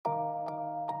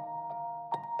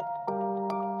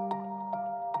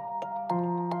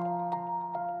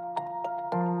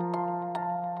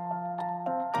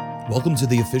Welcome to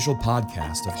the official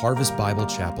podcast of Harvest Bible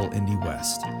Chapel, Indy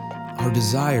West. Our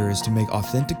desire is to make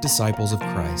authentic disciples of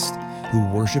Christ who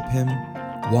worship Him,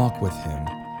 walk with Him,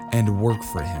 and work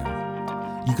for Him.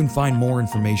 You can find more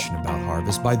information about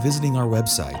Harvest by visiting our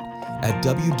website at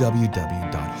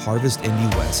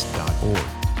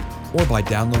www.harvestindywest.org or by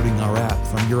downloading our app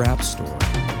from your app store.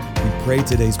 We pray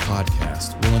today's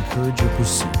podcast will encourage your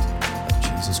pursuit of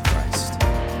Jesus Christ.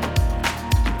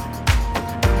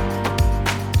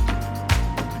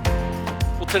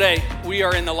 Today, we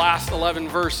are in the last 11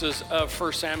 verses of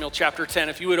 1 Samuel chapter 10.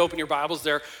 If you would open your Bibles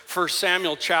there, 1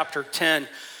 Samuel chapter 10.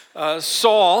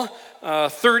 Saul,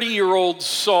 30-year-old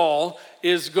Saul,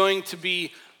 is going to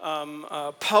be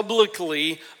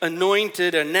publicly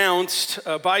anointed, announced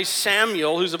by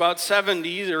Samuel, who's about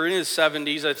 70s, or in his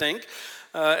 70s, I think,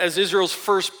 as Israel's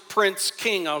first prince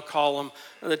king, I'll call him.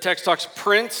 The text talks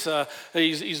prince.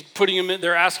 He's putting him in,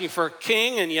 they're asking for a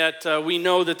king, and yet we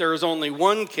know that there is only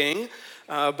one king.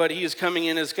 But he is coming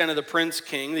in as kind of the prince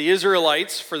king. The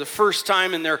Israelites, for the first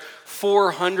time in their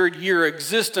 400-year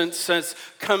existence since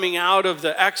coming out of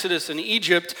the Exodus in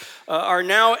Egypt, are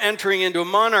now entering into a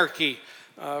monarchy.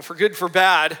 For good, for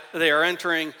bad, they are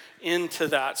entering into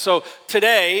that. So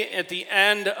today, at the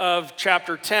end of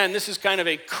chapter 10, this is kind of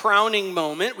a crowning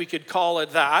moment. We could call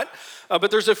it that.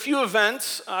 But there's a few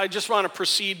events I just want to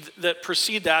precede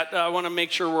that. I want to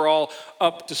make sure we're all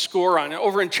up to score on it.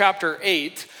 Over in chapter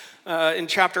 8,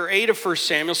 of 1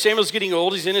 Samuel, Samuel's getting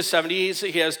old. He's in his 70s.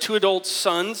 He has two adult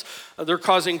sons. They're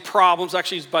causing problems.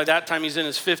 Actually, by that time, he's in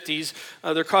his 50s.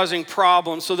 They're causing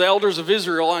problems. So the elders of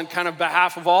Israel, on kind of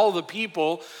behalf of all the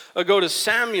people, go to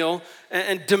Samuel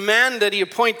and demand that he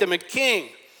appoint them a king.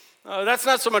 That's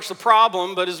not so much the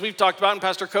problem, but as we've talked about, and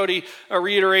Pastor Cody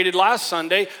reiterated last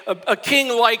Sunday, a king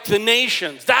like the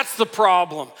nations. That's the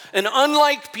problem. And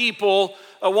unlike people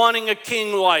wanting a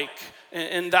king like.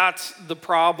 And that's the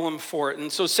problem for it. And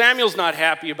so Samuel's not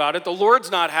happy about it. The Lord's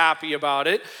not happy about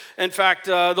it. In fact,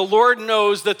 the Lord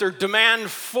knows that their demand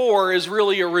for is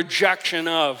really a rejection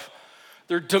of.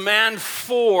 Their demand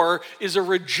for is a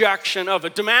rejection of. A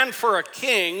demand for a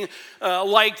king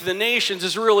like the nations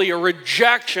is really a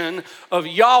rejection of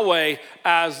Yahweh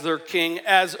as their king,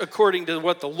 as according to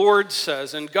what the Lord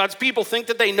says. And God's people think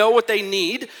that they know what they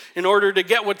need in order to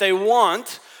get what they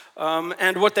want.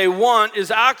 And what they want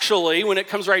is actually, when it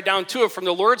comes right down to it from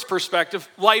the Lord's perspective,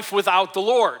 life without the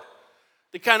Lord.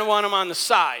 They kind of want him on the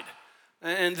side,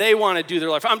 and they want to do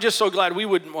their life. I'm just so glad we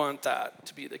wouldn't want that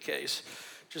to be the case,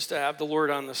 just to have the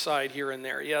Lord on the side here and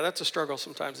there. Yeah, that's a struggle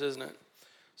sometimes, isn't it?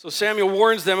 So Samuel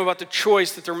warns them about the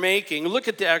choice that they're making. Look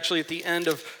at at the end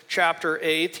of chapter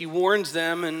 8. He warns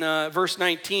them, and verse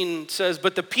 19 says,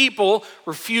 "But the people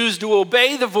refused to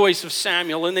obey the voice of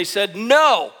Samuel, and they said,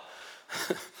 'No.'"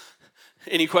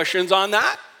 Any questions on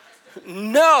that?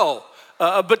 No.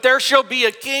 But there shall be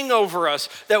a king over us,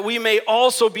 that we may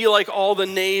also be like all the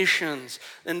nations,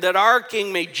 and that our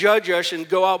king may judge us and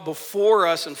go out before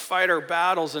us and fight our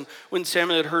battles. And when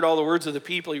Samuel had heard all the words of the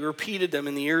people, he repeated them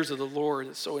in the ears of the Lord.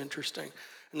 It's so interesting.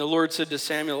 And the Lord said to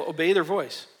Samuel, "Obey their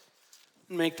voice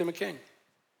and make them a king."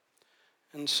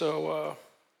 And so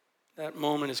that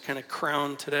moment is kind of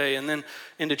crowned today. And then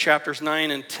into chapters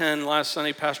 9 and 10, last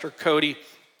Sunday, Pastor Cody,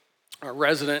 our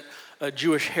resident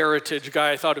Jewish heritage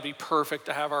guy, I thought it'd be perfect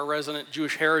to have our resident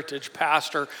Jewish heritage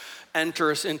pastor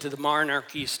enter us into the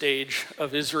monarchy stage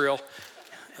of Israel.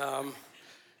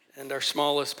 And our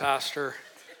smallest pastor.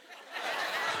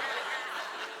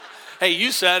 Hey,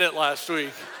 you said it last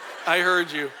week. I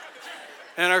heard you.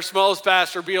 And our smallest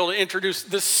pastor be able to introduce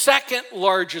the second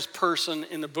largest person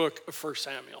in the book of 1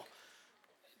 Samuel.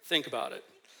 Think about it.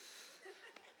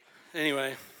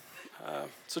 Anyway.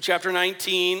 So chapter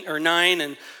 9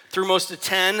 and through most of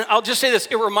 10, I'll just say this,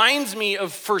 it reminds me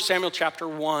of 1 Samuel chapter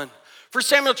 1. 1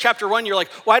 Samuel chapter 1, you're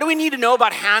like, why do we need to know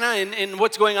about Hannah and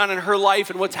what's going on in her life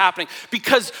and what's happening?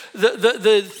 Because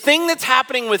the thing that's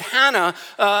happening with Hannah,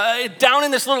 down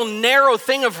in this little narrow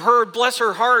thing of her, bless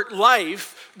her heart,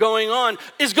 life going on,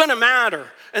 is going to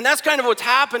matter. And that's kind of what's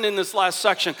happened in this last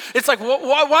section. It's like,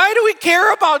 why do we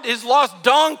care about his lost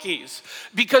donkeys?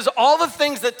 Because all the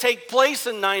things that take place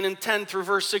in 9 and 10 through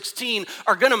verse 16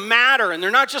 are going to matter. And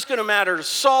they're not just going to matter to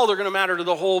Saul, they're going to matter to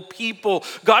the whole people.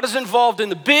 God is involved in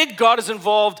the big, God is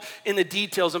involved in the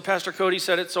details. And Pastor Cody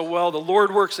said it so well. The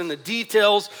Lord works in the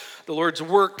details. The Lord's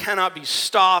work cannot be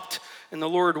stopped. And the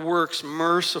Lord works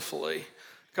mercifully.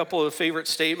 A couple of the favorite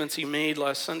statements he made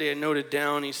last Sunday I noted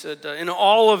down. He said, in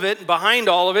all of it, and behind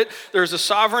all of it, there's a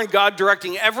sovereign God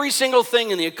directing every single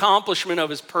thing in the accomplishment of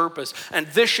his purpose. And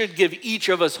this should give each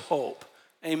of us hope.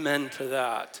 Amen to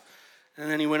that. And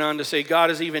then he went on to say,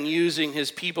 God is even using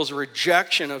his people's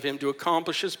rejection of him to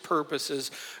accomplish his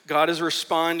purposes. God is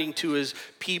responding to his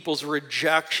people's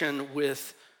rejection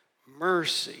with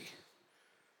mercy.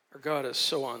 Our God is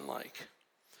so unlike.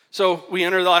 So we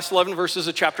enter the last 11 verses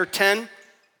of chapter 10,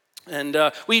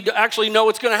 and we actually know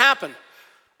what's going to happen.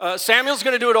 Samuel's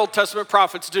going to do what Old Testament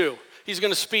prophets do. He's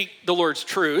going to speak the Lord's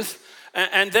truth,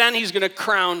 and then he's going to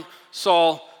crown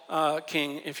Saul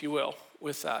king, if you will,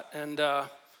 with that. And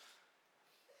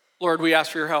Lord, we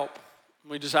ask for your help.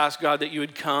 We just ask, God, that you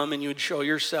would come and you would show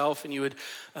yourself and you would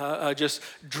just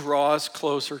draw us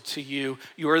closer to you.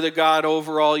 You are the God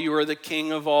over all. You are the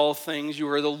King of all things. You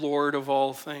are the Lord of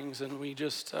all things. And we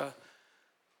just,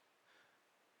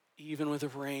 even with the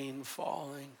rain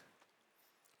falling,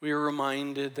 we are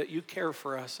reminded that you care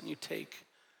for us and you take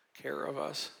care of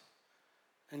us.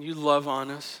 And you love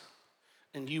on us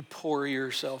and you pour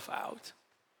yourself out.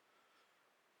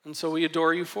 And so we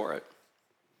adore you for it.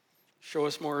 Show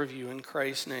us more of you in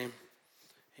Christ's name.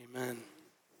 Amen.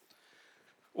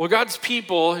 Well, God's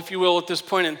people, if you will, at this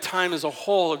point in time as a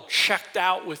whole, have checked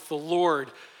out with the Lord.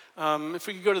 If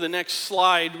we could go to the next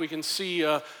slide, we can see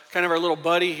kind of our little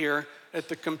buddy here at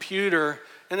the computer.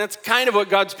 And that's kind of what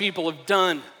God's people have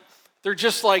done. They're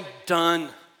just like done.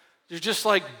 They're just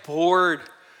like bored.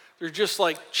 They're just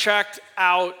like checked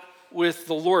out with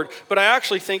the Lord. But I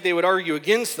actually think they would argue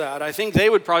against that. I think they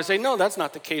would probably say, no, that's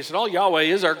not the case at all. Yahweh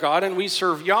is our God and we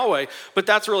serve Yahweh. But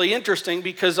that's really interesting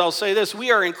because I'll say this,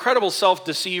 we are incredible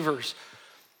self-deceivers.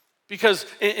 Because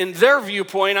in their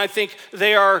viewpoint, I think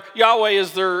Yahweh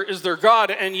is their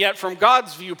God, and yet from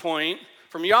God's viewpoint,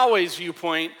 from Yahweh's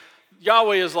viewpoint,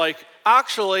 Yahweh is like,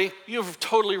 actually, you've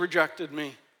totally rejected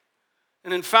me.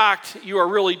 And in fact, you are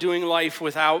really doing life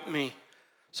without me.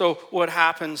 So what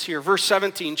happens here? Verse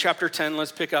 17, chapter 10,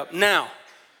 let's pick up. Now,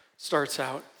 starts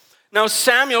out. Now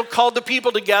Samuel called the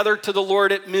people together to the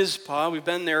Lord at Mizpah. We've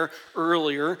been there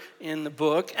earlier in the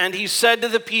book. And he said to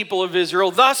the people of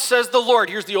Israel, thus says the Lord.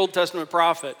 Here's the Old Testament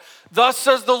prophet. Thus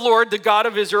says the Lord, the God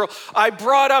of Israel, I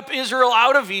brought up Israel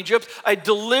out of Egypt. I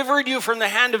delivered you from the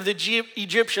hand of the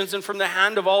Egyptians and from the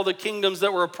hand of all the kingdoms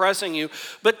that were oppressing you.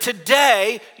 But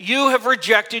today you have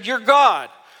rejected your God.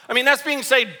 I mean, that's being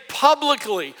said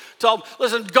publicly. So,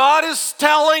 listen, God is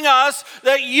telling us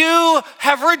that you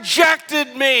have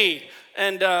rejected me.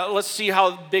 And let's see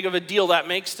how big of a deal that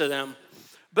makes to them.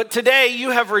 But today you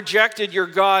have rejected your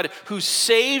God who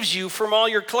saves you from all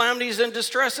your calamities and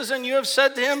distresses, and you have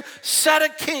said to him, set a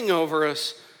king over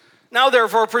us. Now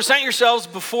therefore present yourselves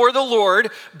before the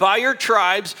Lord by your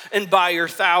tribes and by your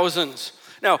thousands.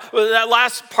 Now, that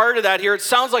last part of that here, it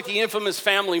sounds like the infamous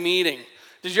family meeting.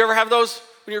 Did you ever have those?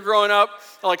 When you're growing up,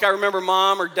 like I remember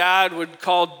mom or dad would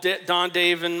call Don,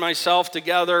 Dave, and myself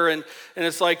together, and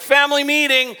it's like family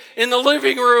meeting in the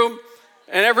living room,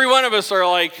 and every one of us are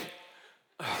like,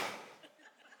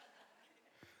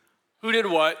 who did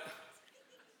what,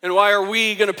 and why are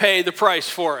we going to pay the price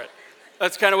for it?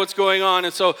 That's kind of what's going on.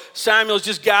 And so Samuel's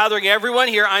just gathering everyone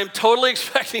here. I'm totally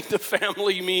expecting the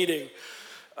family meeting.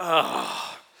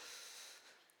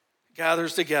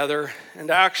 Gathers together,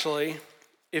 and actually,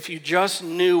 if you just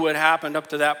knew what happened up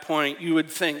to that point, you would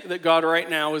think that God right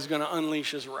now is going to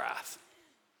unleash his wrath.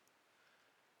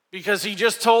 Because he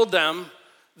just told them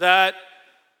that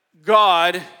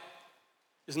God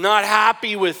is not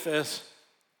happy with this.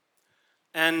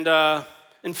 And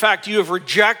in fact, you have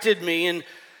rejected me,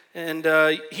 and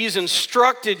he's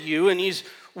instructed you, and he's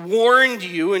warned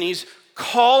you, and he's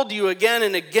called you again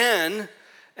and again,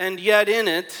 and yet in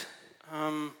it,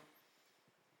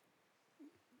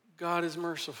 God is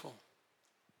merciful.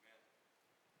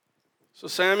 So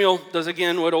Samuel does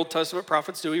again what Old Testament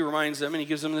prophets do. He reminds them and he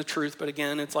gives them the truth. But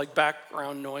again, it's like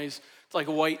background noise. It's like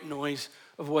white noise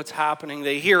of what's happening.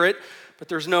 They hear it, but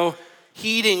there's no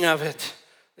heeding of it.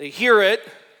 They hear it,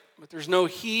 but there's no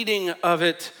heeding of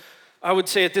it. I would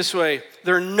say it this way.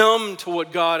 They're numb to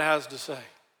what God has to say.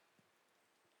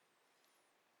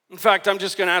 In fact, I'm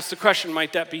just going to ask the question,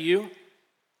 might that be you?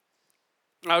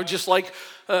 I would just like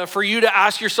for you to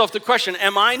ask yourself the question,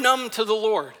 am I numb to the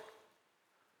Lord?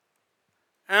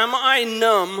 Am I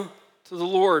numb to the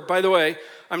Lord? By the way,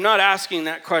 I'm not asking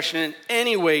that question in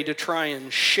any way to try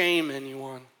and shame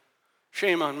anyone.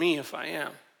 Shame on me if I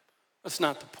am. That's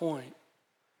not the point.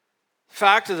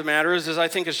 Fact of the matter is I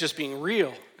think it's just being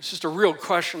real. It's just a real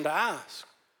question to ask.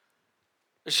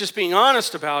 It's just being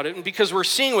honest about it. And because we're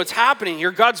seeing what's happening here,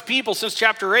 God's people since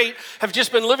chapter 8 have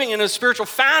just been living in a spiritual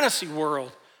fantasy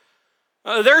world.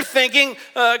 They're thinking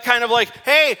kind of like,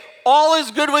 hey, all is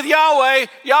good with Yahweh.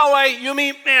 Yahweh, you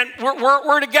mean, man,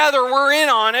 we're together. We're in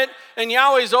on it. And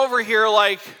Yahweh's over here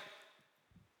like,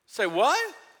 say what?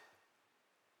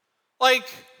 Like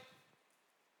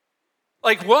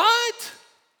what?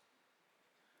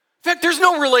 In fact, there's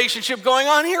no relationship going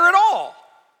on here at all.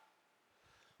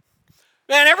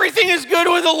 Man, everything is good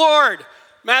with the Lord.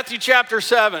 Matthew chapter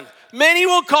 7. Many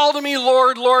will call to me,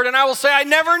 Lord, Lord, and I will say, I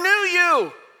never knew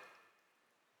you.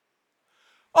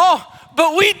 Oh,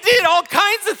 but we did all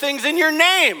kinds of things in your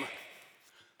name.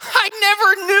 I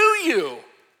never knew you.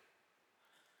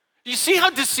 You see how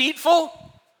deceitful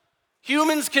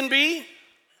humans can be?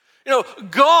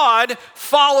 God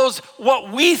follows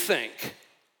what we think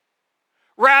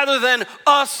rather than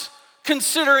us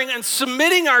considering and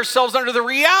submitting ourselves under the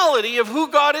reality of who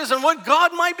God is and what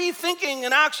God might be thinking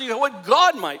and actually what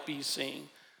God might be seeing.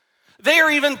 They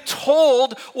are even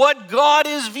told what God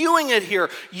is viewing it here.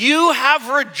 You have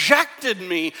rejected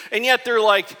me. And yet they're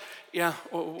like, yeah,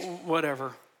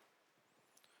 whatever.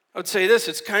 I would say this,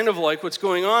 it's kind of like what's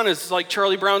going on is like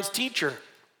Charlie Brown's teacher.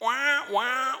 Wah,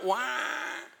 wah, wah.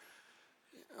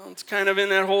 It's kind of in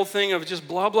that whole thing of just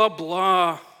blah, blah,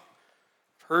 blah.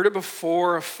 I've heard it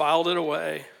before, I've filed it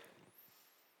away.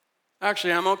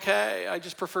 Actually, I'm okay. I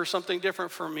just prefer something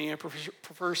different for me. I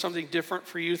prefer something different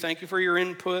for you. Thank you for your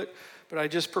input, but I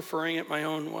just preferring it my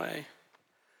own way.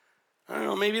 I don't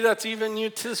know, maybe that's even you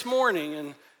this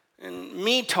morning and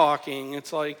me talking.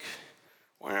 It's like,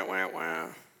 wah, wah, wah.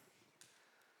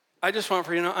 I just want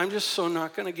for you to know, I'm just so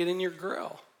not going to get in your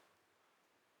grill.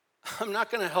 I'm not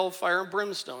going to hellfire and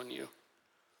brimstone you.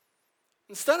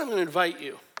 Instead, I'm going to invite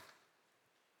you.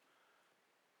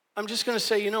 I'm just going to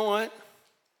say, you know what?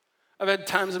 I've had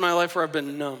times in my life where I've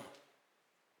been numb.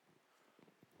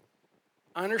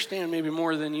 I understand maybe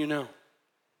more than you know.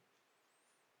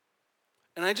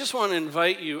 And I just want to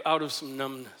invite you out of some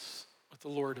numbness with the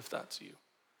Lord, if that's you.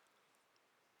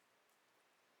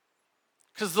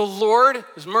 Because the Lord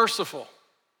is merciful.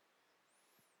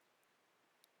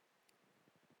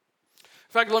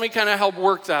 In fact, let me kind of help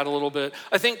work that a little bit.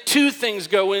 I think two things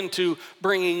go into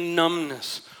bringing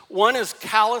numbness. One is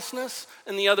callousness,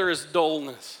 and the other is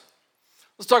dullness.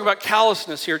 Let's talk about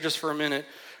callousness here just for a minute.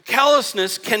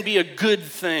 Callousness can be a good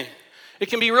thing. It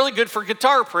can be really good for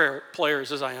guitar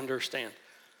players, as I understand.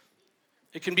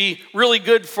 It can be really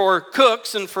good for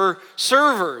cooks and for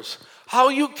servers. How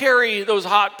you carry those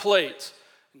hot plates,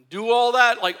 do all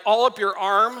that, like all up your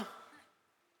arm,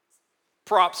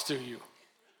 props to you.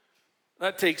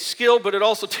 That takes skill, but it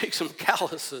also takes some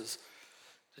calluses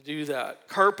to do that.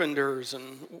 Carpenters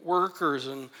and workers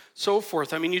and so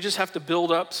forth. I mean, you just have to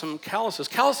build up some calluses.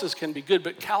 Calluses can be good,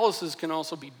 but calluses can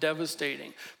also be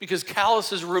devastating because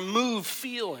calluses remove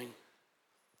feeling.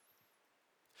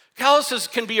 Calluses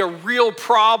can be a real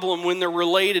problem when they're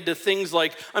related to things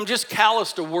like, I'm just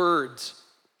callous to words.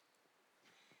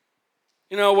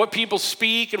 You know, what people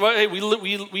speak and what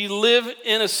we live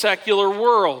in a secular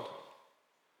world.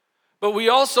 But we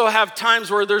also have times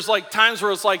where it's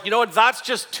like, you know what, that's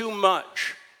just too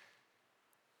much.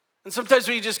 And sometimes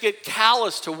we just get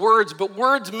callous to words, but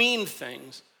words mean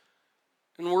things.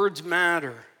 And words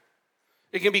matter.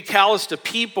 It can be callous to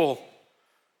people,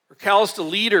 or callous to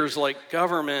leaders like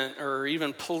government, or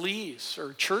even police,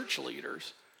 or church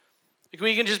leaders.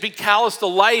 We can just be callous to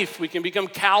life. We can become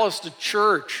callous to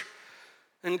church.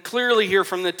 And clearly here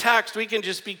from the text, we can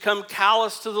just become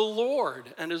callous to the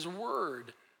Lord and His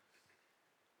Word.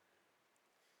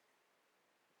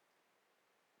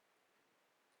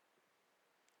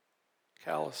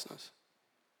 Callousness.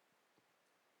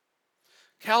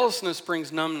 Callousness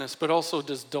brings numbness, but also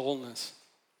does dullness.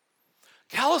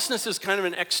 Callousness is kind of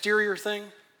an exterior thing.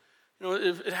 You know,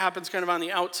 it happens kind of on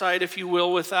the outside, if you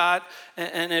will, with that,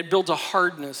 and it builds a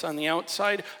hardness on the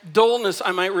outside. Dullness,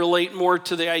 I might relate more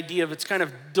to the idea of it's kind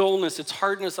of dullness, it's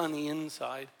hardness on the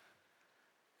inside.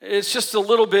 It's just a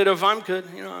little bit of, I'm good,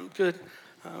 I'm good.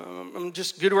 I'm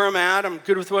just good where I'm at, I'm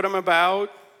good with what I'm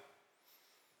about.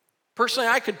 Personally,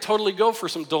 I could totally go for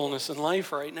some dullness in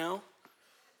life right now.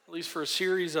 At least for a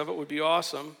series of it would be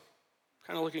awesome.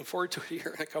 Kind of looking forward to it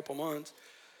here in a couple months.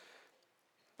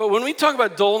 But when we talk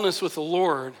about dullness with the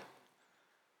Lord,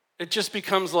 it just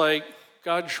becomes like,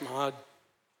 God schmod.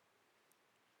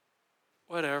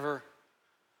 Whatever.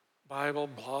 Bible,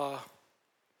 blah.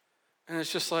 And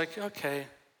it's just like, okay,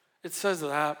 it says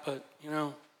that, but,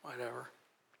 whatever.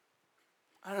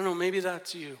 I don't know, maybe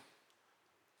that's you.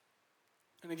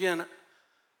 And again,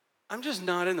 I'm just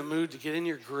not in the mood to get in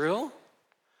your grill,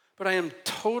 but I am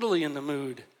totally in the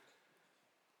mood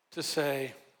to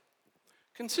say,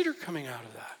 consider coming out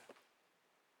of that.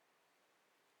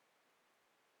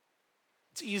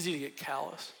 It's easy to get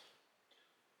callous.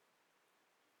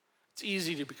 It's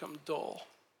easy to become dull.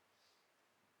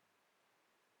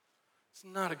 It's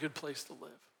not a good place to live.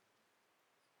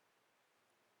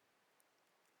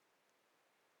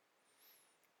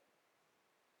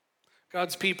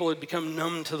 God's people had become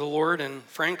numb to the Lord, and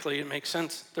frankly, it makes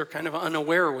sense. They're kind of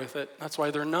unaware with it. That's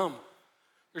why they're numb.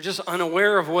 They're just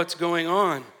unaware of what's going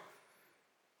on.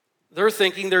 They're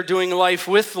thinking they're doing life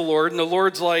with the Lord, and the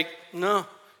Lord's like, no,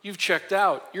 you've checked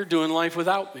out. You're doing life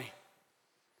without me.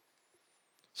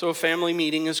 So a family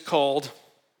meeting is called,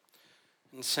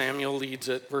 and Samuel leads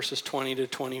it, verses 20 to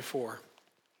 24.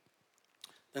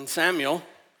 Then Samuel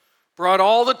brought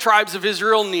all the tribes of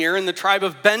Israel near, and the tribe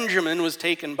of Benjamin was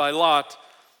taken by Lot.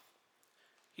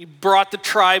 He brought the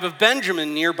tribe of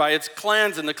Benjamin near by its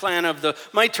clans, and the clan of the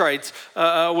Mitrites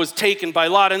was taken by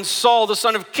Lot. And Saul, the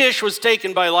son of Kish, was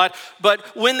taken by Lot.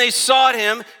 But when they sought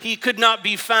him, he could not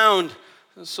be found.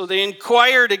 So they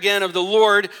inquired again of the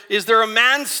Lord, is there a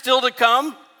man still to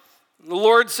come? And the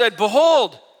Lord said,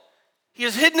 behold, he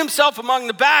has hidden himself among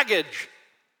the baggage.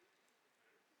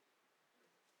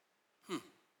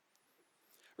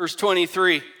 Verse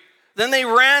 23, then they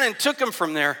ran and took him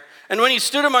from there. And when he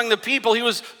stood among the people, he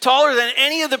was taller than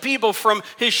any of the people from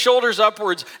his shoulders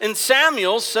upwards. And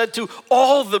Samuel said to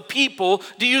all the people,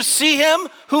 do you see him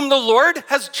whom the Lord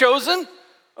has chosen?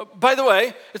 By the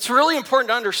way, it's really important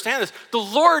to understand this. The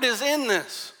Lord is in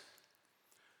this.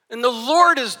 And the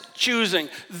Lord is choosing.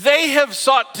 They have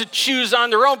sought to choose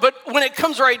on their own, but when it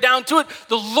comes right down to it,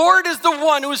 the Lord is the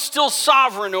one who is still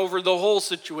sovereign over the whole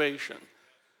situation.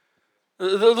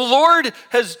 The Lord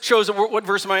has chosen, what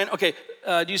verse am I in? Okay,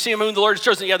 do you see him whom the Lord has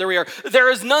chosen? Yeah, there we are.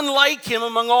 There is none like him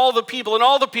among all the people, and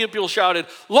all the people shouted,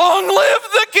 long live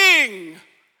the king!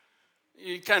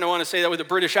 You kind of want to say that with a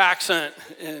British accent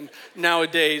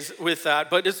nowadays with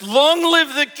that, but it's long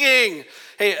live the king.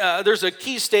 Hey, there's a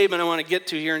key statement I want to get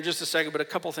to here in just a second, but a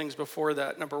couple things before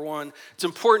that. Number one, it's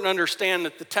important to understand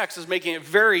that the text is making it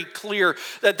very clear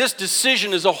that this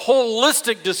decision is a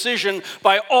holistic decision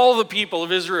by all the people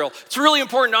of Israel. It's really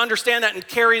important to understand that and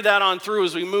carry that on through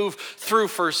as we move through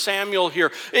 1 Samuel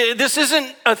here. This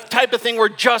isn't a type of thing where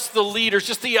just the leaders,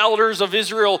 just the elders of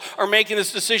Israel are making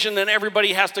this decision, then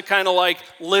everybody has to kind of like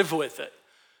live with it.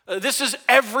 This is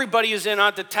everybody is in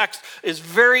on. The text is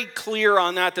very clear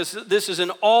on that. This is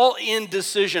an all-in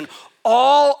decision.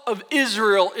 All of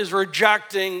Israel is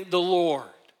rejecting the Lord.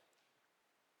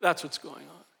 That's what's going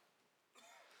on.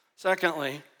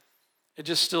 Secondly, it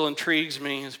just still intrigues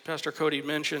me, as Pastor Cody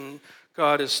mentioned,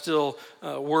 God is still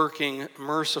working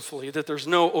mercifully, that there's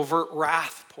no overt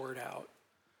wrath poured out.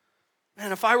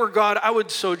 Man, if I were God, I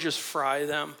would so just fry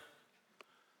them.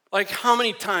 Like how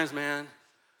many times, man?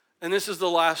 And this is the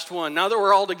last one. Now that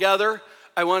we're all together,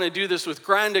 I want to do this with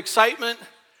grand excitement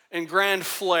and grand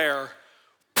flair.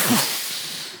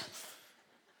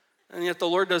 And yet the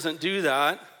Lord doesn't do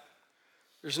that.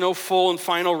 There's no full and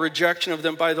final rejection of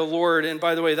them by the Lord. And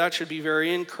by the way, that should be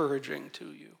very encouraging to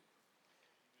you.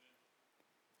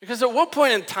 Because at what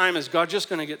point in time is God just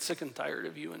going to get sick and tired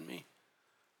of you and me?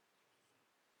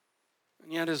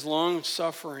 And yet his long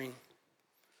suffering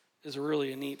is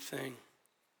really a neat thing.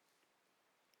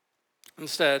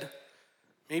 Instead,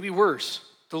 maybe worse,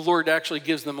 the Lord actually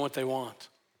gives them what they want.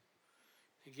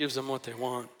 He gives them what they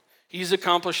want. He's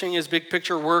accomplishing his big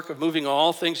picture work of moving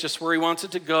all things just where he wants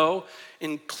it to go,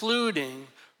 including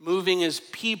moving his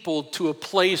people to a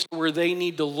place where they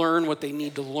need to learn what they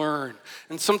need to learn.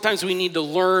 And sometimes we need to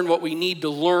learn what we need to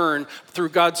learn through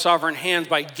God's sovereign hands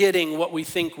by getting what we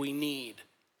think we need.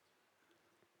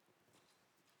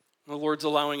 The Lord's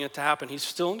allowing it to happen. He's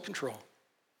still in control.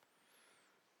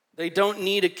 They don't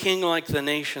need a king like the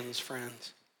nations,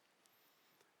 friends.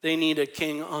 They need a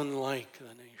king unlike the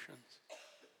nations.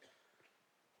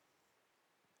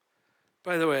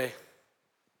 By the way,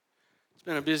 it's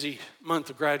been a busy month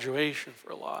of graduation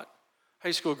for a lot.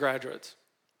 High school graduates,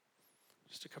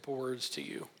 just a couple words to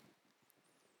you.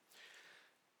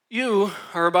 You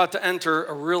are about to enter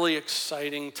a really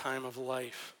exciting time of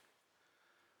life.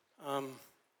 A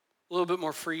little bit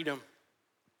more freedom,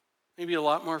 maybe a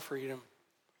lot more freedom.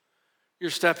 You're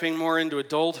stepping more into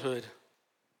adulthood.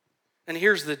 And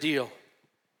here's the deal.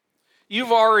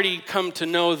 You've already come to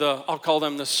know I'll call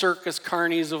them the circus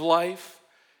carnies of life.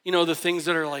 You know, the things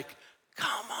that are like,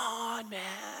 come on,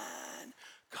 man,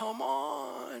 come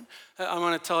on. I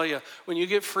want to tell you, when you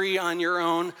get free on your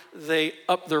own, they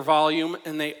up their volume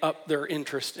and they up their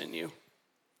interest in you.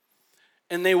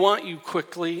 And they want you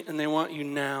quickly and they want you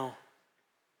now.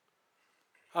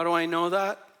 How do I know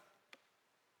that?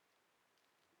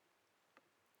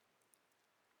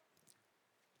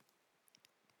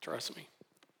 Trust me.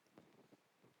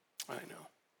 I know.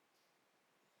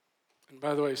 And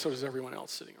by the way, so does everyone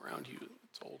else sitting around you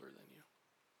that's older than you.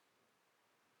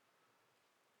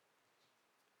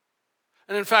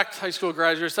 And in fact, high school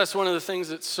graduates, that's one of the things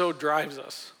that so drives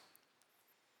us.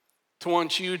 to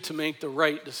want you to make the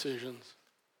right decisions.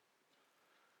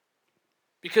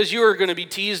 Because you are going to be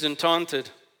teased and taunted.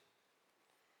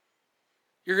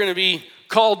 You're going to be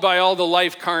called by all the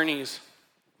life carnies.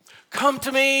 Come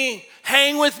to me,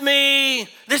 hang with me,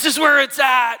 this is where it's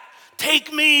at.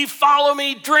 Take me, follow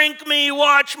me, drink me,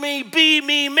 watch me, be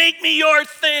me, make me your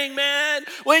thing, man.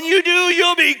 When you do,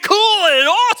 you'll be cool and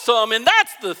awesome, and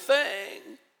that's the thing.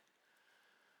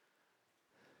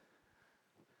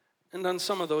 And on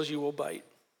some of those you will bite.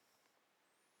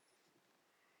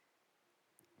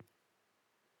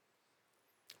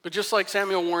 But just like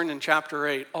Samuel warned in chapter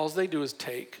 8, all they do is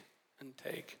take and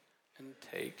take and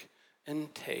take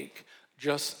and take,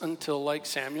 just until, like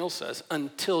Samuel says,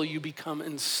 until you become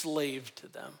enslaved to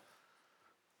them.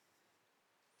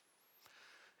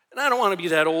 And I don't want to be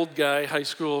that old guy, high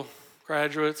school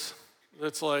graduates,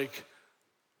 that's like,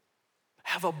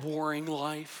 have a boring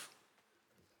life.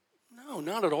 No,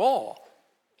 not at all.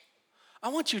 I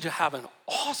want you to have an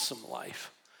awesome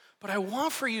life. But I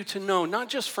want for you to know, not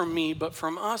just from me, but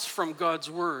from us, from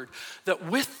God's word, that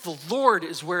with the Lord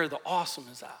is where the awesome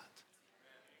is at.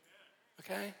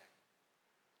 Okay?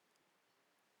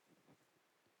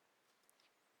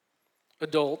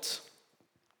 Adults,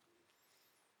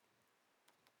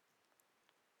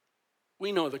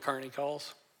 we know the carny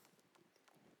calls.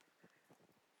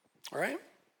 All right?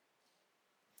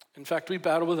 In fact, we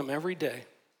battle with them every day.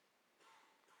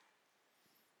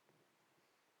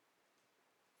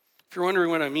 If you're wondering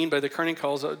what I mean by the carny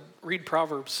calls, read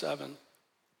Proverbs 7. It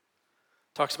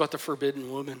talks about the forbidden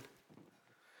woman.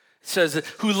 It says,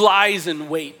 who lies in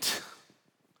wait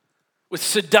with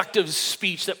seductive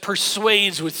speech that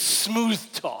persuades with smooth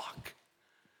talk.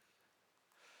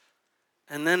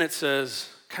 And then it says,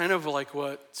 kind of like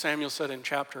what Samuel said in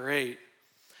chapter 8,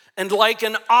 and like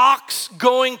an ox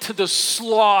going to the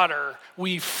slaughter,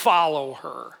 we follow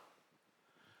her.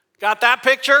 Got that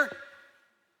picture?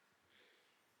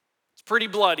 It's pretty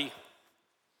bloody.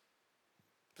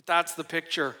 But that's the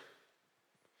picture.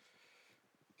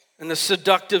 And the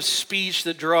seductive speech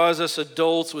that draws us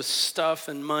adults with stuff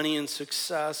and money and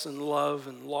success and love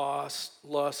and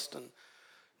lust and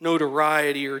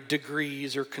notoriety or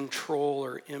degrees or control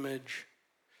or image.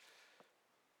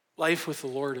 Life with the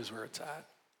Lord is where it's at.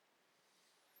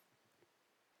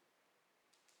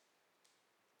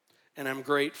 And I'm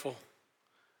grateful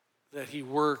that he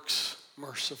works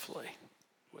mercifully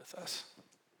with us.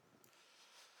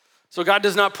 So God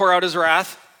does not pour out his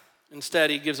wrath. Instead,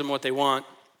 he gives them what they want.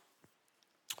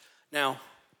 Now,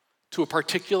 to a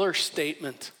particular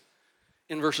statement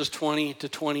in verses 20 to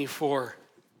 24.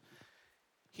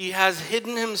 He has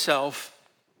hidden himself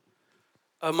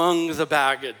among the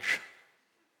baggage.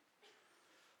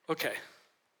 Okay,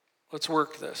 let's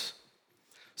work this.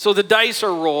 So the dice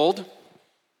are rolled.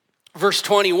 Verse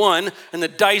 21, and the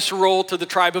dice roll to the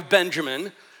tribe of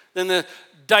Benjamin. Then the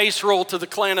dice roll to the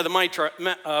clan of the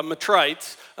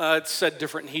Matrites. It's said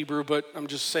different in Hebrew, but I'm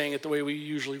just saying it the way we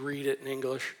usually read it in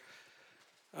English.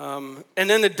 And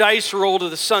then the dice roll to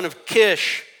the son of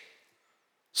Kish.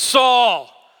 Saul,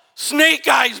 snake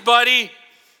eyes, buddy.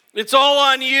 It's all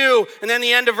on you. And then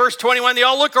the end of verse 21, they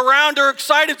all look around, they're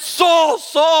excited. Saul,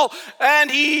 Saul. And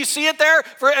see it there?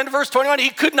 For end of verse 21, he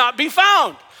could not be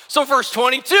found. So verse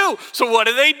 22, so what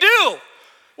do?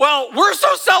 Well, we're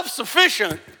so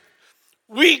self-sufficient.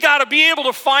 We got to be able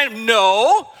to find him.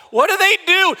 No. What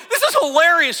do? This is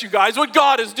hilarious, you guys, what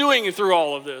God is doing through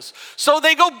all of this. So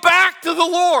they go back to the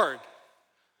Lord.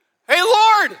 Hey,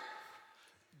 Lord,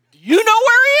 do you know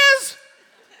where he is?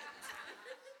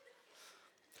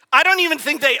 I don't even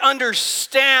think they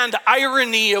understand the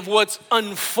irony of what's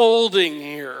unfolding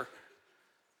here.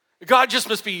 God just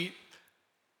must be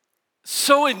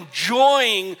so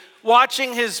enjoying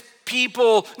watching his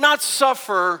people not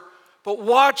suffer, but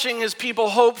watching his people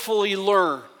hopefully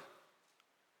learn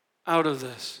out of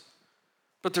this.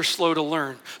 But they're slow to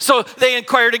learn. So they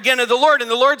inquired again of the Lord, and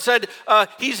the Lord said,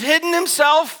 he's hidden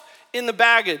himself in the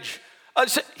baggage.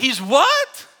 He's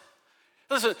what?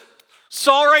 Listen,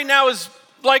 Saul right now is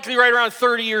likely right around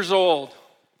 30 years old.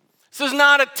 This is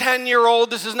not a 10-year-old.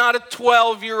 This is not a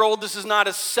 12-year-old. This is not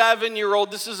a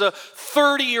 7-year-old. This is a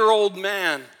 30-year-old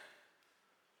man.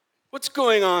 What's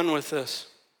going on with this?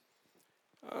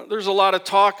 There's a lot of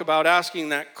talk about asking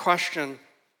that question.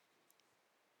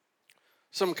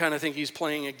 Some kind of think he's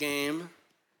playing a game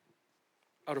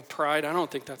out of pride. I don't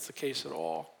think that's the case at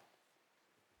all.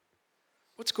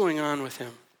 What's going on with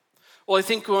him? Well, I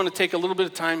think we want to take a little bit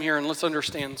of time here and let's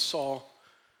understand Saul.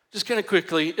 Just kind of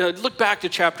quickly, look back to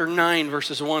chapter 9,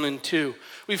 verses 1 and 2.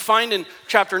 We find in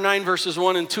chapter 9, verses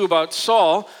 1 and 2 about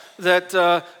Saul that,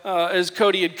 as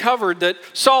Cody had covered, that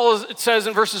Saul, it says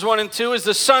in verses 1 and 2, is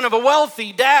the son of a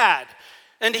wealthy dad.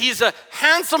 And he's a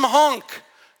handsome hunk.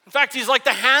 In fact, he's like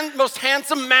the most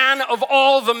handsome man of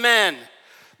all the men.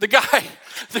 The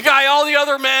guy all the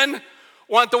other men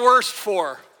want the worst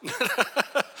for.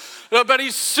 But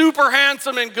he's super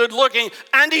handsome and good looking,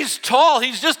 and he's tall.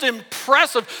 He's just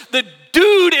impressive. The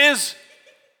dude is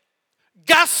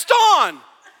Gaston.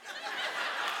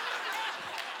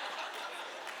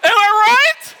 Am I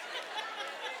right?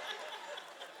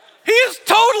 He is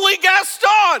totally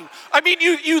Gaston. I mean,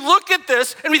 you look at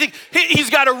this and we think he's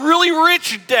got a really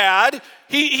rich dad.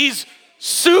 He's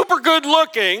super good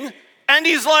looking, and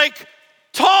he's like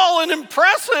tall and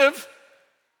impressive.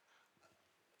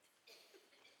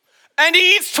 And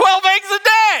he eats 12 eggs a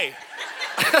day.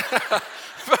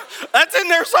 That's in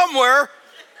there somewhere.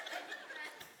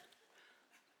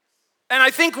 And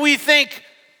I think we think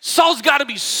Saul's got to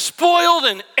be spoiled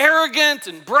and arrogant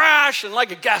and brash and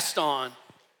like a Gaston.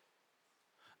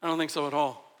 I don't think so at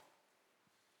all.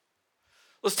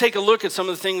 Let's take a look at some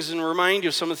of the things and remind you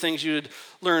of some of the things you had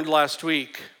learned last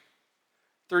week.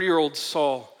 30-year-old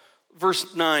Saul,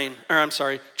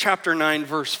 chapter 9,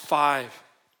 verse 5.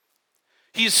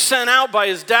 He's sent out by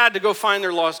his dad to go find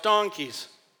their lost donkeys.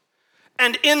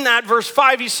 And in that verse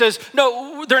 5, he says,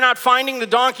 no, they're not finding the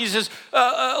donkeys. He says,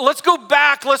 let's go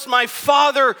back, lest my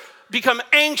father become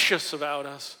anxious about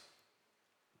us.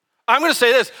 I'm going to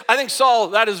say this. I think Saul,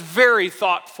 that is very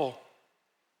thoughtful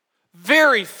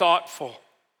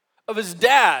of his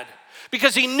dad,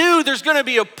 because he knew there's going to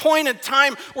be a point in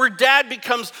time where dad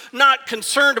becomes not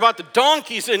concerned about the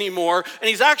donkeys anymore, and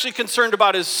he's actually concerned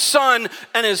about his son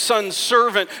and his son's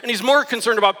servant, and he's more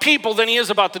concerned about people than he is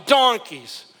about the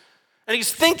donkeys. And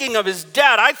he's thinking of his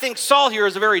dad. I think Saul here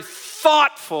is a very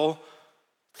thoughtful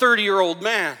 30-year-old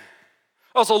man.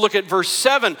 Also look at verse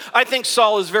 7. I think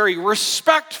Saul is very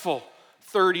respectful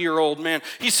 30-year-old man.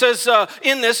 He says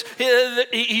in this,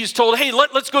 he's told, hey,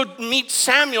 let's go meet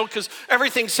Samuel, because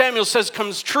everything Samuel says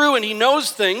comes true and he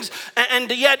knows things. And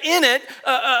yet in it,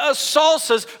 Saul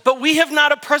says, but we have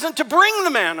not a present to bring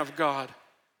the man of God.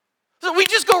 So we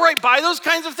just go right by those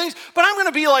kinds of things. But I'm going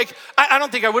to be like, I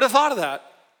don't think I would have thought of that.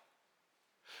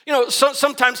 You know,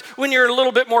 sometimes when you're a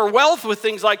little bit more wealth with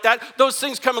things like that, those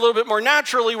things come a little bit more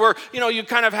naturally where, you know, you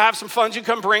kind of have some funds, you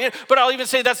come bring it. But I'll even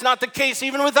say that's not the case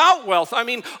even without wealth. I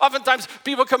mean, oftentimes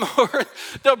people come over,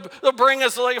 they'll bring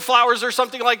us like flowers or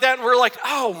something like that, and we're like,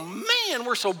 oh man,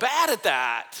 we're so bad at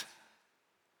that.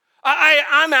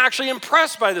 I'm actually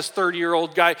impressed by this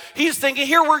 30-year-old guy. He's thinking,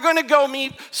 here, we're going to go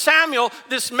meet Samuel,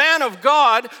 this man of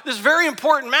God, this very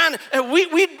important man, and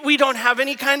we don't have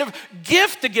any kind of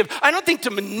gift to give. I don't think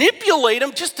to manipulate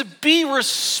him, just to be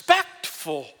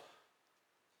respectful.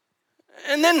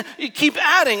 And then you keep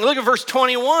adding. Look at verse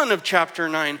 21 of chapter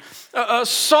 9.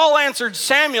 Saul answered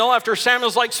Samuel after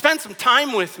Samuel's like, spend some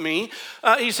time with me.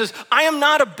 He says, I am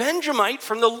not a Benjamite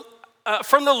from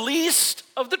the least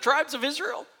of the tribes of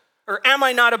Israel. Or am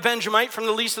I not a Benjamite from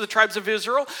the least of the tribes of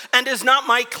Israel? And is not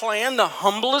my clan the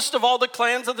humblest of all the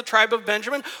clans of the tribe of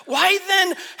Benjamin? Why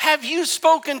then have you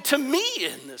spoken to me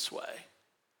in this way?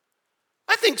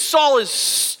 I think Saul is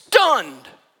stunned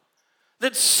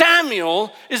that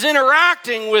Samuel is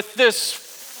interacting with this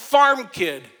farm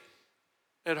kid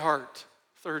at heart,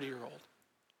 30-year-old.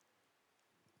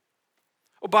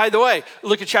 Oh, by the way,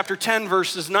 look at chapter 10,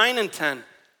 verses 9 and 10.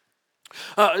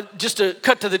 Just to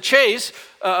cut to the chase,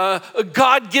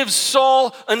 God gives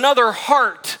Saul another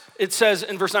heart, it says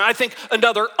in verse 9. I think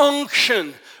another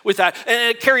unction with that. And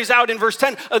it carries out in verse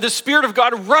 10. The Spirit of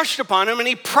God rushed upon him and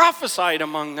he prophesied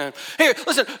among them. Hey,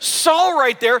 listen, Saul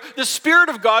right there, the Spirit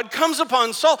of God comes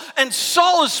upon Saul, and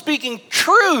Saul is speaking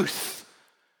truth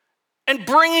and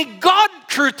bringing God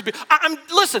truth to be.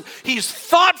 Listen, he's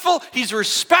thoughtful, he's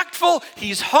respectful,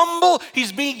 he's humble,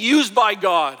 he's being used by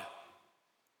God.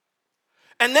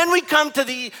 And then we come to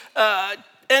the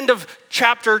end of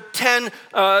chapter 10,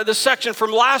 the section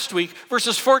from last week,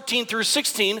 verses 14 through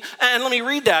 16. And let me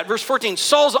read that. Verse 14,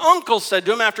 Saul's uncle said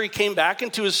to him after he came back,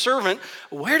 and to his servant,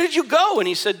 where did you go? And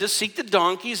he said, to seek the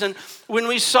donkeys. And when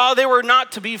we saw they were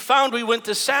not to be found, we went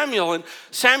to Samuel. And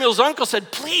Samuel's uncle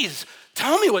said, please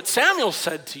tell me what Samuel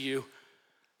said to you.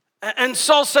 And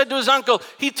Saul said to his uncle,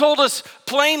 he told us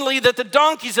plainly that the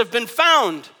donkeys have been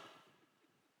found.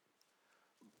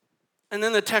 And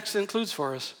then the text includes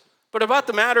for us, but about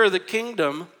the matter of the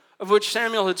kingdom of which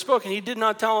Samuel had spoken, he did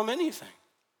not tell him anything.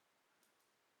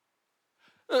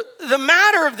 The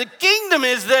matter of the kingdom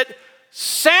is that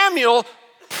Samuel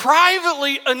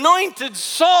privately anointed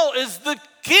Saul as the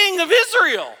king of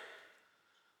Israel.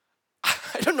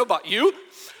 I don't know about you,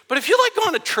 but if you like go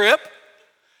on a trip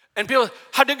And people,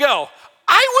 how'd it go?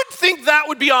 I would think that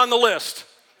would be on the list.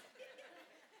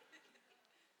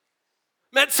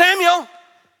 Met Samuel.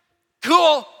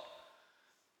 Cool.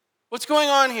 What's going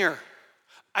on here?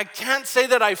 I can't say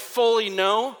that I fully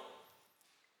know,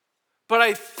 but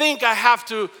I think I have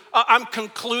to, I'm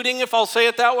concluding, if I'll say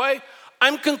it that way,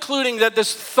 I'm concluding that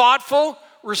this thoughtful,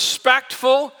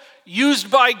 respectful, used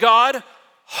by God,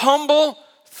 humble,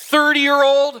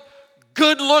 30-year-old,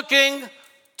 good-looking,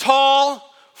 tall,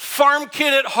 farm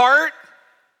kid at heart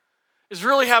is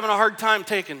really having a hard time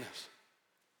taking this.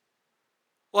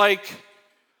 Like,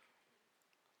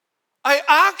 I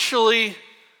actually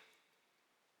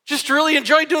just really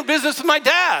enjoyed doing business with my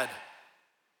dad.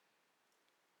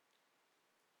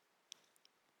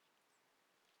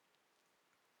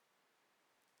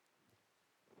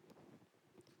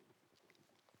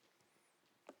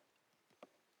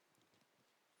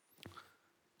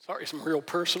 Sorry, some real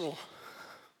personal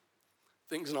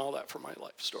things and all that for my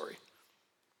life story.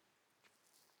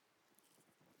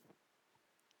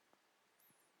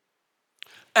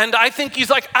 And I think he's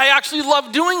like, I actually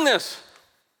love doing this.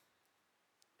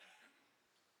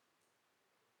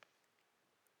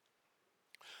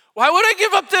 Why would I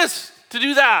give up this to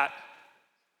do that?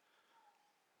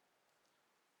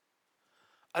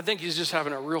 I think he's just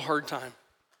having a real hard time.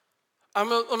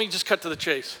 Let me just cut to the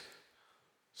chase.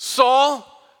 Saul,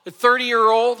 at 30 years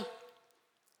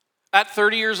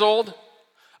old,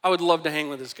 I would love to hang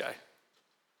with this guy.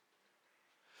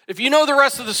 If you know the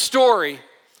rest of the story,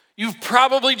 you've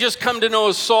probably just come to know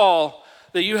a Saul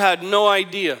that you had no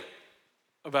idea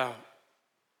about.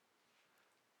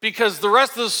 Because the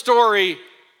rest of the story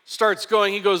starts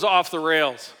going, he goes off the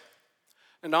rails.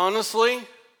 And honestly,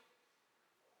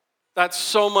 that's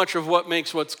so much of what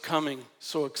makes what's coming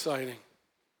so exciting.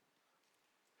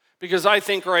 Because I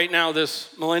think right now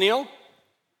this millennial,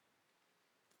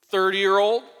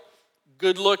 30-year-old,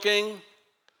 good-looking,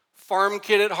 farm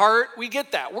kid at heart, we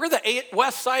get that. We're the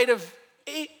west side of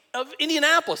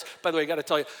Indianapolis. By the way, I got to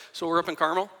tell you, so we're up in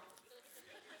Carmel.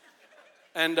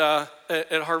 And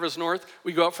at Harvest North,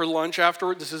 we go out for lunch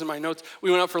afterward. This is in my notes.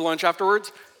 We went out for lunch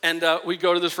afterwards, and we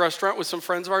go to this restaurant with some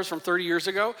friends of ours from 30 years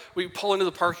ago. We pull into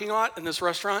the parking lot in this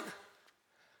restaurant,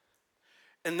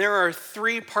 and there are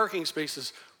 3 parking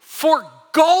spaces for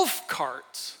golf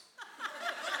carts.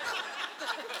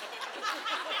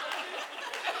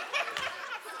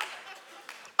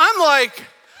 I'm like,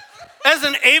 as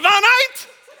an Avonite?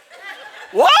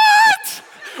 What?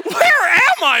 Where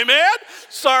am I, man?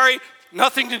 Sorry,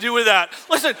 nothing to do with that.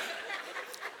 Listen,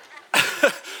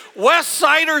 West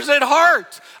Siders at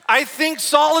heart. I think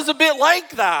Saul is a bit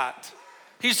like that.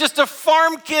 He's just a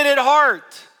farm kid at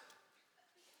heart.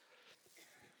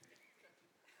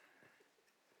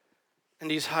 And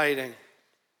he's hiding.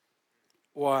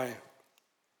 Why?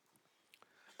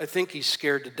 I think he's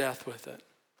scared to death with it.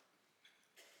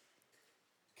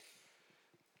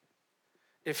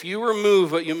 If you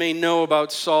remove what you may know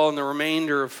about Saul in the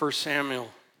remainder of 1 Samuel,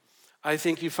 I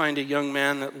think you find a young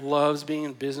man that loves being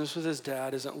in business with his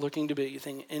dad, isn't looking to be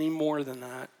anything any more than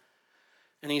that,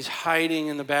 and he's hiding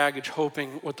in the baggage,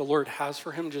 hoping what the Lord has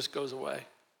for him just goes away.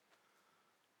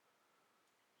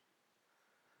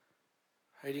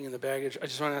 Hiding in the baggage. I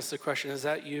just want to ask the question, is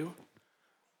that you?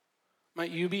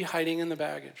 Might you be hiding in the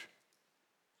baggage?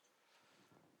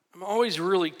 I'm always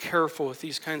really careful with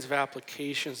these kinds of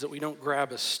applications that we don't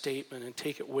grab a statement and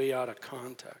take it way out of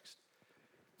context.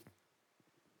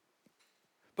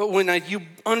 But when you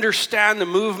understand the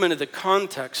movement of the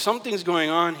context, something's going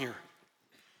on here.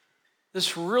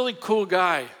 This really cool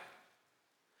guy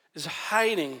is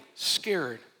hiding,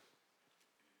 scared.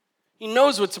 He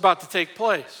knows what's about to take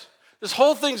place. This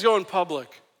whole thing's going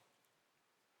public.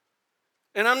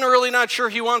 And I'm really not sure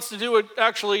he wants to do what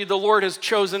actually the Lord has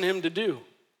chosen him to do.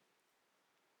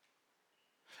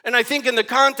 And I think in the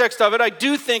context of it, I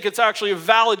do think it's actually a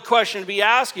valid question to be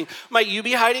asking. Might you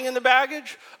be hiding in the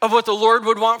baggage of what the Lord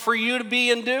would want for you to be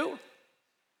and do?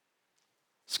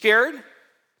 Scared?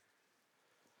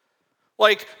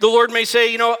 Like the Lord may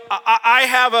say, I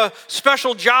have a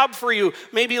special job for you.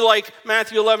 Maybe like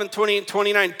Matthew 11, 20 and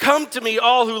 29. Come to me,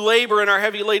 all who labor and are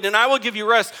heavy laden, and I will give you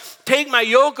rest. Take my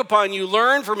yoke upon you.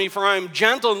 Learn from me, for I am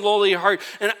gentle and lowly of heart,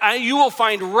 and you will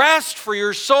find rest for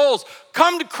your souls.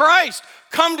 Come to Christ.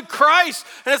 Come to Christ.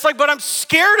 And it's like, but I'm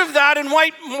scared of that and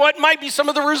what might be some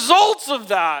of the results of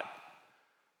that.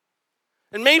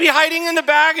 And maybe hiding in the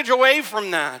baggage away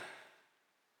from that.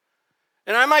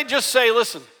 And I might just say,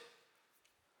 listen,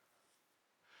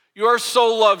 you are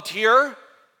so loved here,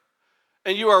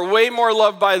 and you are way more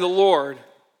loved by the Lord.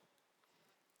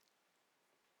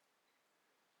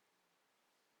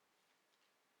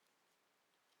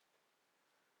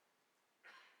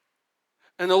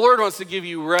 And the Lord wants to give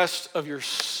you rest of your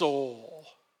soul.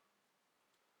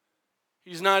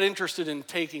 He's not interested in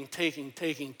taking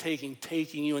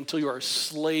you until you are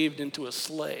slaved into a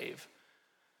slave.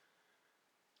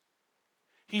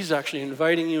 He's actually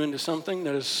inviting you into something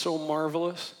that is so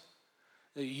marvelous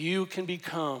that you can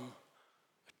become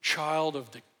a child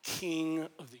of the King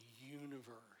of the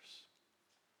universe.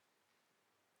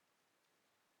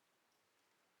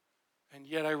 And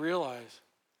yet I realize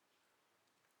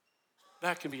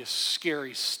that can be a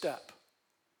scary step.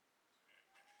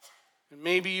 And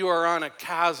maybe you are on a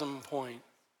chasm point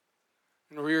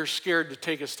and you're scared to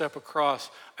take a step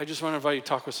across. I just want to invite you to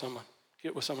talk with someone.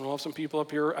 Get with someone. We'll have some people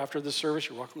up here after the service.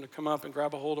 You're welcome to come up and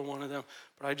grab a hold of one of them.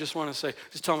 But I just want to say,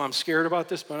 just tell them I'm scared about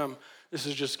this, but this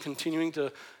is just continuing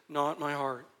to gnaw at my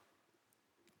heart.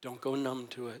 Don't go numb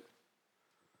to it.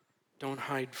 Don't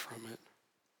hide from it.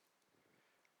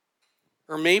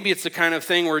 Or maybe it's the kind of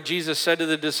thing where Jesus said to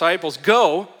the disciples,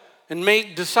 go and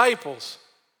make disciples.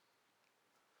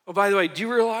 Oh, by the way, do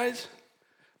you realize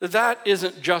that that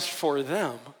isn't just for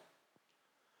them?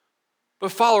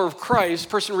 But follower of Christ,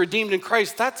 person redeemed in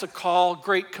Christ, that's a call,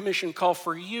 Great Commission call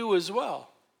for you as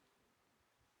well.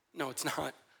 No, it's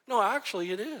not. No,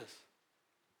 actually it is.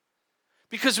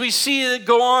 Because we see it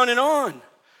go on and on.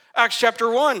 Acts chapter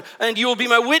 1, and you will be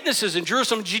my witnesses in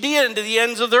Jerusalem, Judea, and to the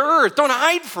ends of the earth. Don't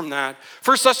hide from that.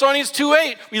 1 Thessalonians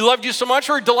 2:8, we loved you so much,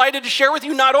 we're delighted to share with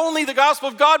you not only the gospel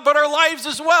of God, but our lives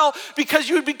as well, because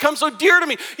you had become so dear to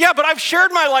me. Yeah, but I've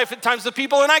shared my life at times with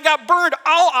people, and I got burned.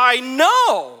 Oh, I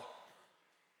know.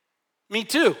 Me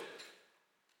too.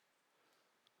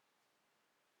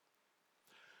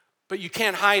 But you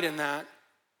can't hide in that.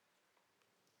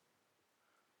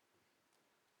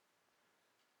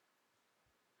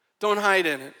 Don't hide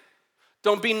in it.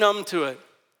 Don't be numb to it.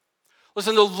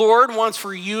 Listen, the Lord wants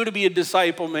for you to be a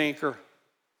disciple maker.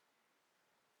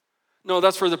 No,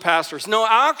 that's for the pastors. No,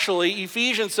 actually,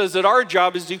 Ephesians says that our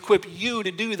job is to equip you to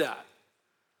do that.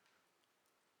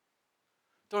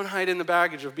 Don't hide in the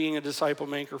baggage of being a disciple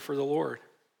maker for the Lord.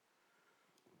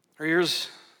 Or here's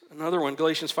another one,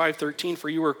 Galatians 5:13, for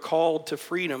you are called to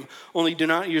freedom. Only do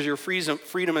not use your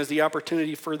freedom as the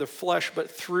opportunity for the flesh,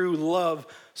 but through love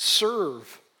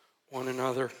serve one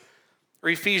another. Or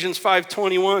Ephesians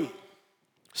 5:21,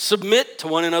 submit to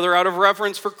one another out of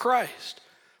reverence for Christ.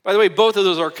 By the way, both of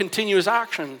those are continuous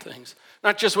action things.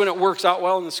 Not just when it works out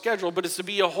well in the schedule, but it's to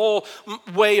be a whole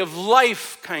way of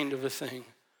life kind of a thing.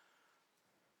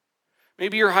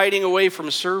 Maybe you're hiding away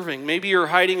from serving. Maybe you're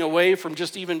hiding away from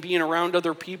just even being around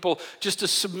other people, just to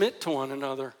submit to one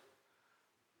another,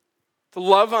 to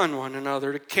love on one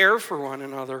another, to care for one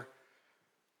another.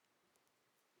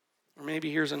 Or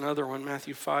maybe here's another one,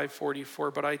 Matthew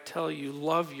 5:44, but I tell you,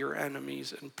 love your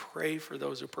enemies and pray for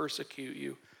those who persecute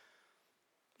you.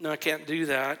 No, I can't do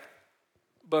that,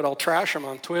 but I'll trash them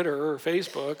on Twitter or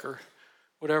Facebook or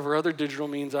whatever other digital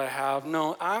means I have.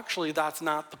 No, actually, that's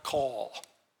not the call.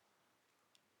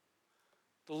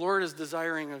 The Lord is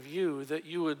desiring of you that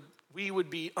we would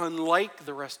be unlike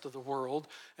the rest of the world,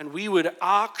 and we would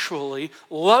actually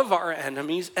love our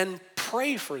enemies and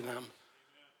pray for them.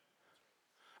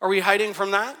 Are we hiding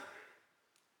from that?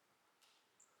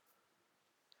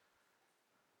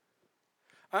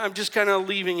 I'm just kind of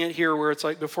leaving it here where it's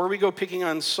like, before we go picking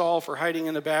on Saul for hiding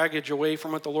in the baggage away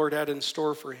from what the Lord had in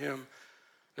store for him,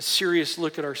 a serious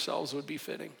look at ourselves would be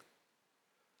fitting.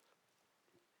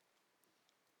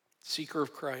 Seeker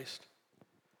of Christ.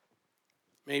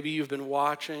 Maybe you've been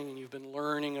watching and you've been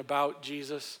learning about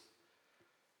Jesus,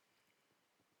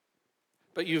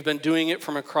 but you've been doing it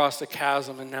from across the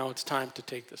chasm, and now it's time to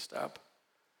take the step.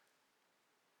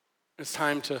 It's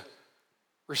time to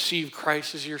receive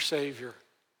Christ as your Savior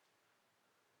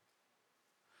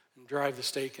and drive the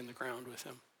stake in the ground with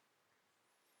him.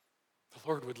 The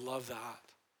Lord would love that.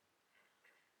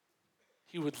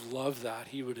 He would love that.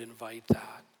 He would invite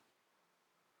that.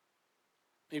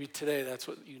 Maybe today that's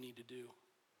what you need to do.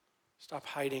 Stop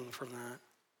hiding from that.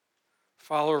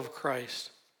 Follower of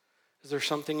Christ, is there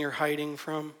something you're hiding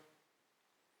from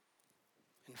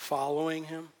in following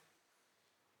him?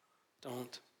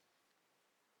 Don't.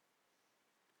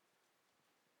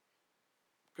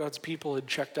 God's people had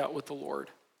checked out with the Lord.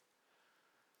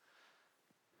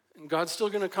 And God's still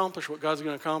going to accomplish what God's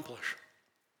going to accomplish.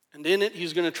 And in it,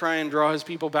 he's going to try and draw his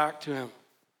people back to him.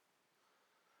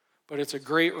 But it's a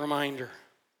great reminder.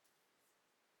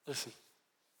 Listen,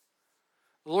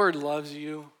 the Lord loves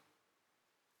you.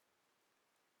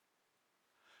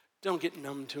 Don't get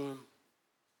numb to him.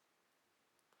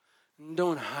 And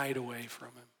don't hide away from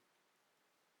him.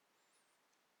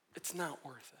 It's not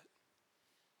worth it.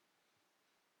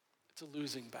 It's a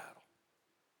losing battle.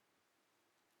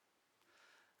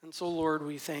 And so, Lord,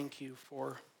 we thank you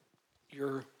for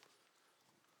your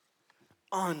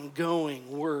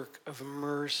ongoing work of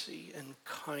mercy and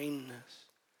kindness,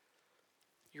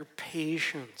 your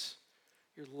patience,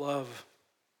 your love.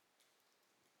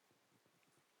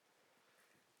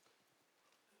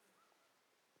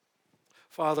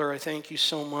 Father, I thank you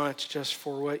so much just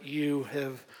for what you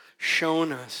have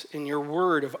shown us in your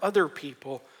word of other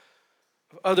people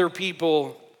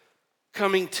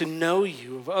coming to know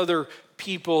you, of other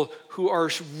people who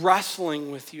are wrestling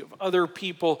with you, of other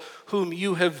people whom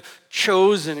you have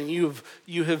chosen and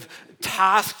you have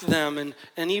tasked them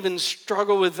and even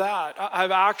struggle with that.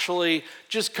 I've actually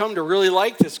just come to really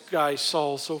like this guy,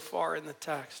 Saul, so far in the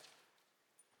text.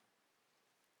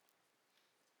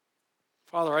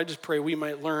 Father, I just pray we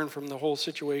might learn from the whole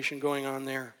situation going on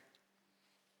there.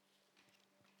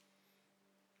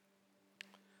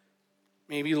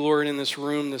 Maybe, Lord, in this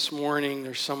room this morning,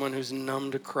 there's someone who's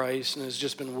numb to Christ and has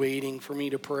just been waiting for me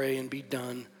to pray and be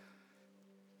done.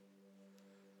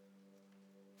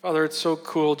 Father, it's so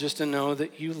cool just to know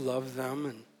that you love them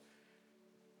and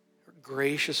are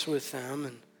gracious with them.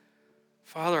 And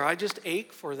Father, I just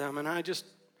ache for them, and I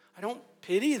don't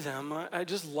pity them. I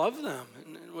just love them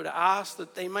and would ask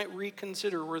that they might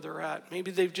reconsider where they're at.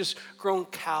 Maybe they've just grown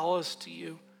callous to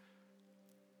you.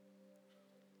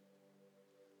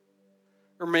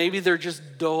 Or maybe they're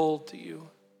just dull to you.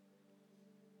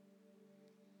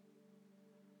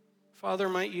 Father,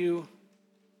 might you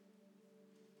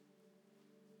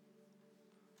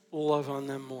love on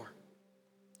them more,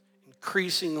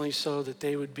 increasingly so that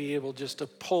they would be able just to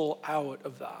pull out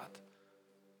of that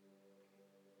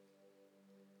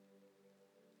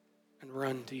and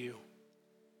run to you.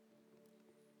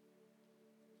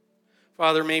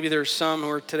 Father, maybe there's some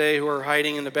who are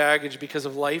hiding in the baggage because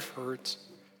of life hurts.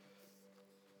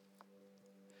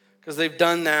 Because they've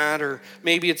done that, or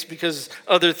maybe it's because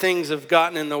other things have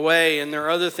gotten in the way, and there are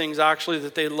other things actually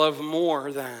that they love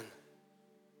more than.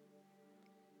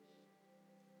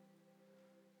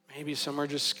 Maybe some are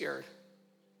just scared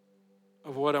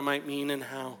of what it might mean and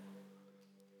how.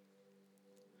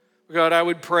 God, I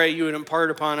would pray you would impart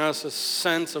upon us a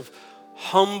sense of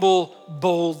humble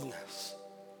boldness.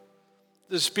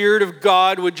 The Spirit of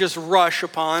God would just rush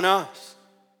upon us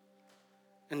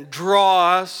and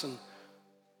draw us and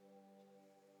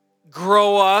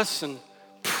grow us and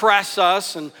press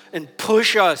us and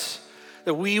push us,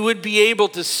 that we would be able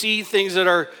to see things that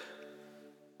are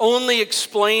only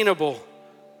explainable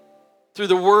through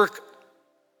the work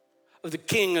of the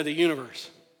King of the universe.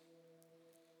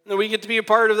 And that we get to be a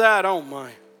part of that. Oh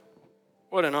my,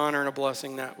 what an honor and a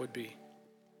blessing that would be.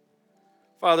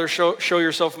 Father, show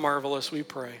yourself marvelous, we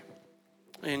pray.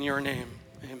 In your name,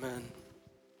 amen.